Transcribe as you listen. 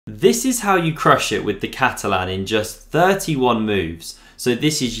This is how you crush it with the Catalan in just 31 moves. So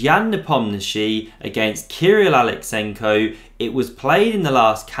this is Ian Nepomniachtchi against Kirill Alexenko. It was played in the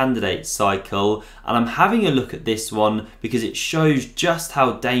last candidate cycle, and I'm having a look at this one because it shows just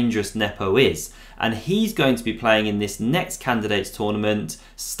how dangerous Nepo is. And he's going to be playing in this next candidates tournament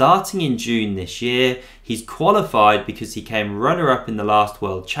starting in June this year. He's qualified because he came runner-up in the last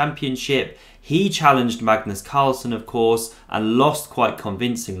World Championship. He challenged Magnus Carlsen, of course, and lost quite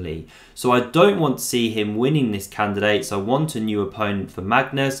convincingly. So I don't want to see him winning this candidates. I want a new opponent for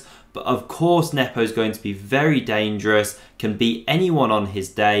Magnus. But of course, Nepo's going to be very dangerous, can beat anyone on his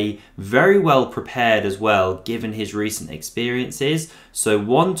day, very well prepared as well, given his recent experiences. So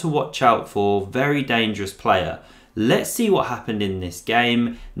one to watch out for, very dangerous player. Let's see what happened in this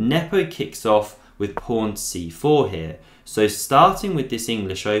game. Nepo kicks off with pawn to c4 here. So starting with this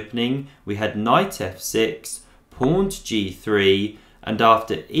English opening, we had knight f6, pawn to g3, and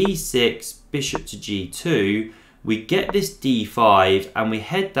after e6, bishop to g2, we get this d5 and we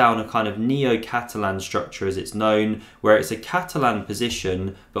head down a kind of neo-Catalan structure as it's known, where it's a Catalan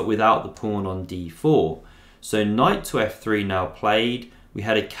position but without the pawn on d4. So knight to f3 now played, we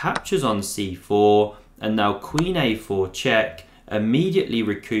had a captures on c4, and now queen a4 check immediately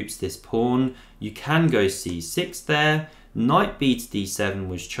recoups this pawn. You can go c6 there, knight b to d7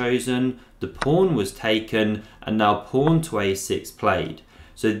 was chosen, the pawn was taken, and now pawn to a6 played.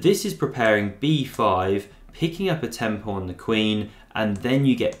 So this is preparing b5, picking up a tempo on the queen, and then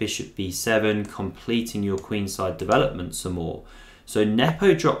you get bishop b7, completing your queenside development some more. So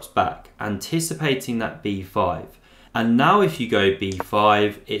Nepo drops back, anticipating that b5. And now if you go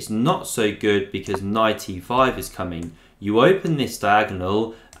b5, it's not so good because knight e5 is coming. You open this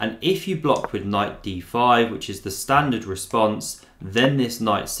diagonal, and if you block with knight d5, which is the standard response, then this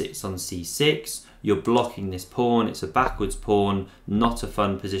knight sits on c6. You're blocking this pawn, it's a backwards pawn, not a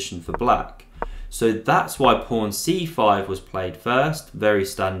fun position for black. So that's why pawn c5 was played first, very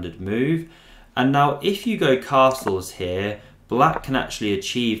standard move. And now if you go castles here, black can actually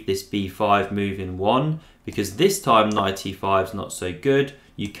achieve this b5 move in one, because this time knight e5 is not so good.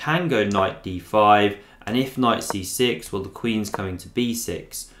 You can go knight d5, and if knight c6, well, the queen's coming to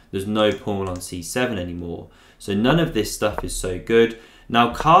b6. There's no pawn on c7 anymore. So none of this stuff is so good.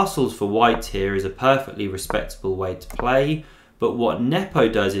 Now castles for white here is a perfectly respectable way to play, but what Nepo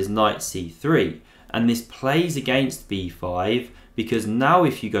does is knight c3, and this plays against b5, because now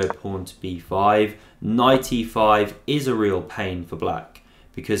if you go pawn to b5, knight e5 is a real pain for black.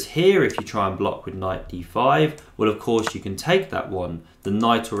 Because here if you try and block with knight d5, well of course you can take that one. The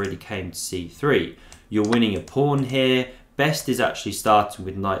knight already came to c3. You're winning a pawn here. Best is actually starting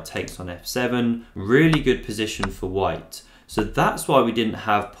with knight takes on f7. Really good position for white. So that's why we didn't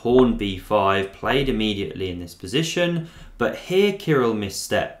have pawn b5 played immediately in this position. But here Kirill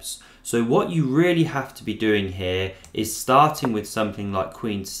missteps. So what you really have to be doing here is starting with something like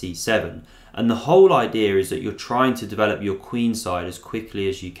queen to c7. And the whole idea is that you're trying to develop your queen side as quickly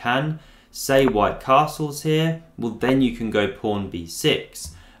as you can. Say white castles here, well then you can go pawn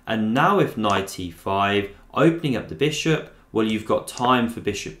b6. And now if knight e5, opening up the bishop, well you've got time for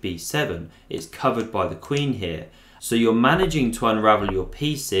bishop b7. It's covered by the queen here. So you're managing to unravel your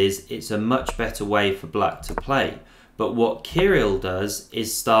pieces. It's a much better way for black to play. But what Kirill does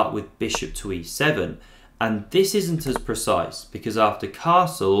is start with bishop to e7. And this isn't as precise because after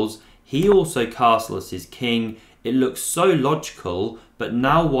castles, he also castles his king. It looks so logical, but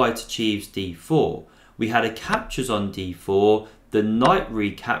now white achieves d4. We had a captures on d4, the knight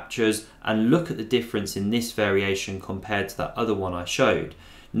recaptures, and look at the difference in this variation compared to that other one I showed.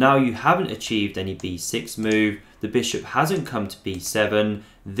 Now you haven't achieved any b6 move, the bishop hasn't come to b7,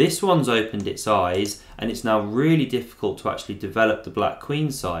 this one's opened its eyes, and it's now really difficult to actually develop the black queen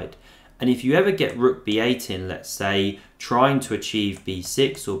side. And if you ever get rook b8 in, let's say, trying to achieve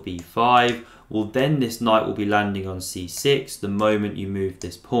b6 or b5, well then this knight will be landing on c6 the moment you move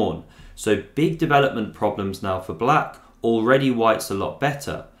this pawn. So big development problems now for black. Already white's a lot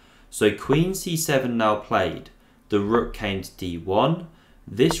better. So queen c7 now played. The rook came to d1.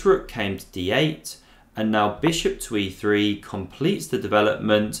 This rook came to d8. And now bishop to e3 completes the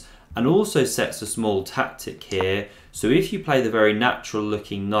development and also sets a small tactic here. So if you play the very natural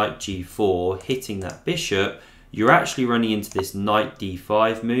looking knight g4 hitting that bishop, you're actually running into this knight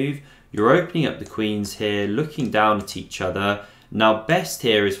d5 move. You're opening up the queens here, looking down at each other. Now best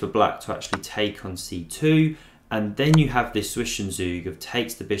here is for black to actually take on c2, and then you have this Zwischenzug of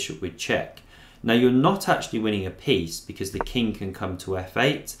takes the bishop with check. Now you're not actually winning a piece because the king can come to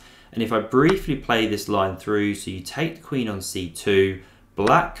f8, and if I briefly play this line through, so you take the queen on c2,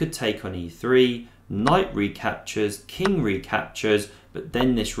 black could take on e3, knight recaptures, king recaptures, but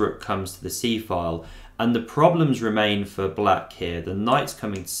then this rook comes to the c-file. And the problems remain for black here. The knight's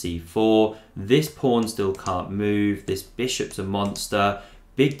coming to c4, this pawn still can't move, this bishop's a monster,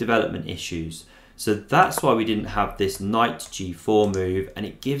 big development issues. So that's why we didn't have this knight g4 move, and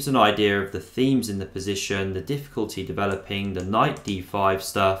it gives an idea of the themes in the position, the difficulty developing, the knight d5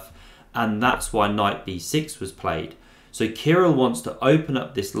 stuff, and that's why knight b6 was played. So Kirill wants to open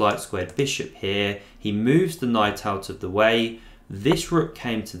up this light squared bishop here, he moves the knight out of the way, this rook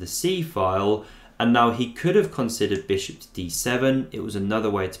came to the c-file, and now he could have considered bishop to d7, it was another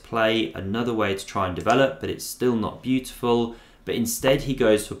way to play, another way to try and develop, but it's still not beautiful, but instead he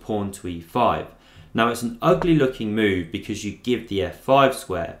goes for pawn to e5. Now it's an ugly looking move because you give the f5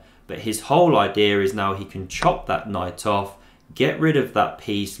 square, but his whole idea is now he can chop that knight off, get rid of that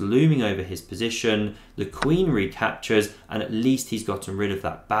piece looming over his position, the queen recaptures, and at least he's gotten rid of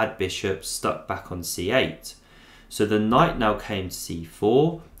that bad bishop stuck back on c8. So the knight now came to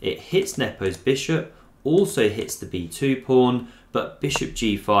c4, it hits Nepo's bishop, also hits the b2 pawn, but bishop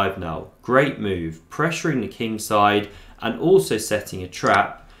g5 now, great move, pressuring the king side and also setting a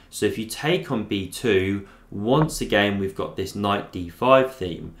trap. So if you take on b2, once again we've got this knight d5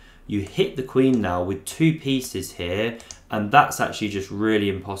 theme. You hit the queen now with two pieces here, and that's actually just really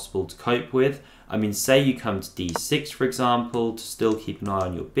impossible to cope with. I mean, say you come to d6 for example, to still keep an eye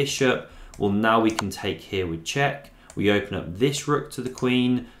on your bishop. Well, now we can take here with check. We open up this rook to the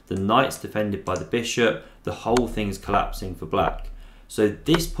queen, the knight's defended by the bishop, the whole thing's collapsing for black. So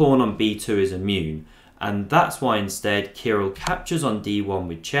this pawn on b2 is immune. And that's why instead Kirill captures on d1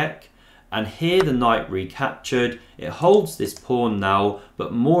 with check, and here the knight recaptured, it holds this pawn now,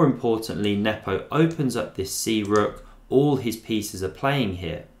 but more importantly Nepo opens up this c rook, all his pieces are playing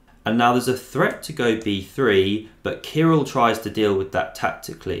here. And now there's a threat to go b3, but Kirill tries to deal with that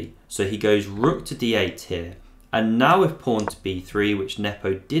tactically, so he goes rook to d8 here, and now if pawn to b3, which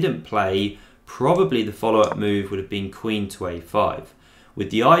Nepo didn't play, probably the follow-up move would have been queen to a5. With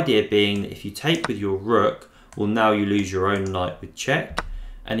the idea being that if you take with your rook, well now you lose your own knight with check,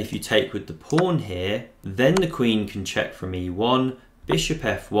 and if you take with the pawn here, then the queen can check from e1, bishop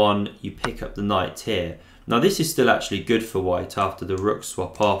f1, you pick up the knight here. Now this is still actually good for white after the rook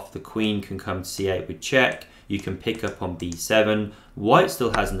swap off, the queen can come to c8 with check, you can pick up on b7, white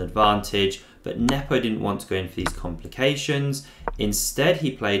still has an advantage, but Nepo didn't want to go in for these complications. Instead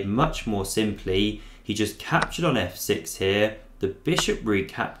he played much more simply, he just captured on f6 here, the bishop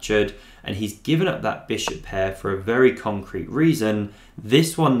recaptured, and he's given up that bishop pair for a very concrete reason.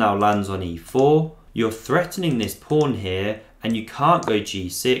 This one now lands on e4. You're threatening this pawn here, and you can't go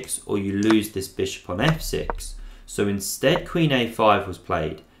g6 or you lose this bishop on f6. So instead queen a5 was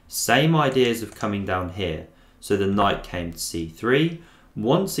played. Same ideas of coming down here. So the knight came to c3.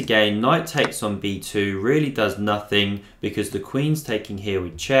 Once again, knight takes on b2 really does nothing because the queen's taking here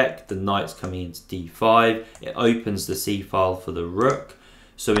with check, the knight's coming into d5, it opens the c-file for the rook.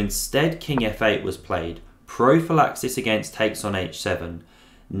 So instead king f8 was played, prophylaxis against takes on h7.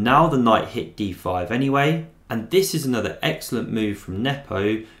 Now the knight hit d5 anyway, and this is another excellent move from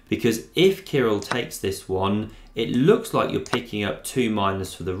Nepo because if Kirill takes this one, it looks like you're picking up 2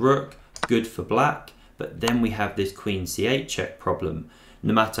 minus for the rook, good for black, but then we have this queen c8 check problem.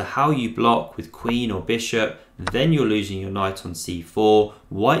 No matter how you block with queen or bishop, then you're losing your knight on c4,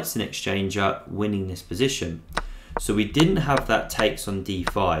 white's an exchange up, winning this position. So we didn't have that takes on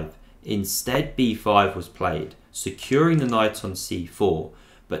d5, instead b5 was played, securing the knight on c4,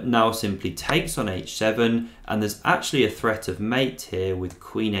 but now simply takes on h7, and there's actually a threat of mate here with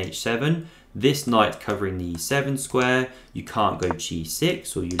queen h7, this knight covering the e7 square, you can't go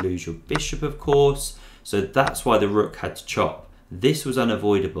g6 or you lose your bishop of course, so that's why the rook had to chop. This was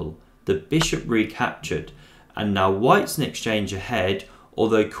unavoidable. The bishop recaptured, and now white's an exchange ahead,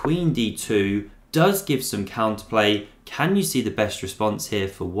 although queen d2 does give some counterplay. Can you see the best response here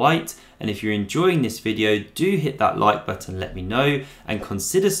for white? And if you're enjoying this video, do hit that like button, let me know, and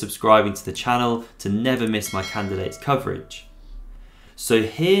consider subscribing to the channel to never miss my candidates coverage. So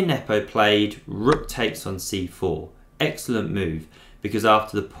here Nepo played rook takes on c4. Excellent move, because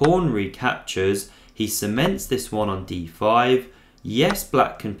after the pawn recaptures, he cements this one on d5. Yes,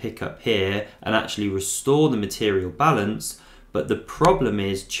 black can pick up here and actually restore the material balance, but the problem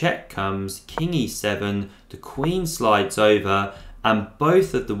is check comes, king e7, the queen slides over, and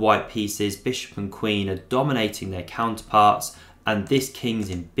both of the white pieces, bishop and queen, are dominating their counterparts, and this king's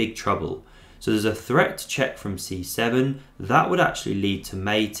in big trouble. So there's a threat to check from c7, that would actually lead to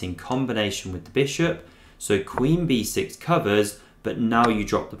mate in combination with the bishop, so queen b6 covers, but now you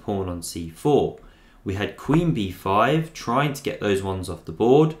drop the pawn on c4. We had queen b5 trying to get those ones off the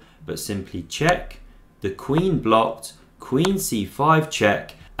board, but simply check, the queen blocked, queen c5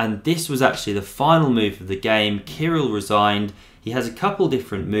 check, and this was actually the final move of the game. Kirill resigned. He has a couple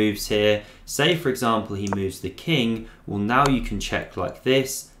different moves here. Say for example he moves the king, well now you can check like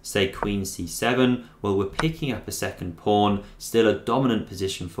this, say queen c7, well we're picking up a second pawn, still a dominant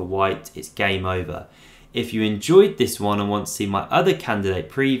position for white, it's game over. If you enjoyed this one and want to see my other candidate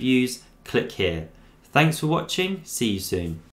previews, click here. Thanks for watching, see you soon.